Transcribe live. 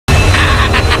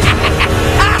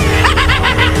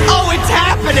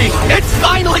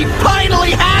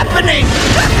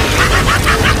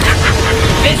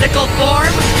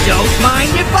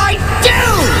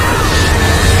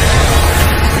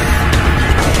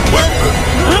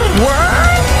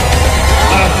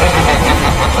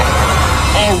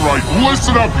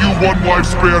Listen up, you one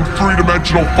lifespan,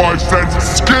 three-dimensional 5-cent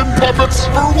skin puppets!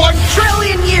 For 1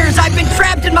 trillion years, I've been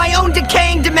trapped in my own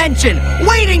decaying dimension,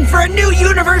 waiting for a new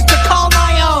universe to call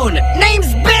my own.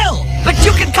 Name's Bill, but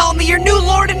you can call me your new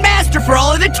lord and master for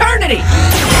all of eternity.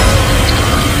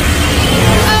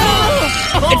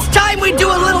 It's time we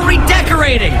do a little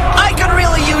redecorating. I could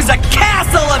really use a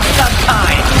castle of some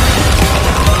kind.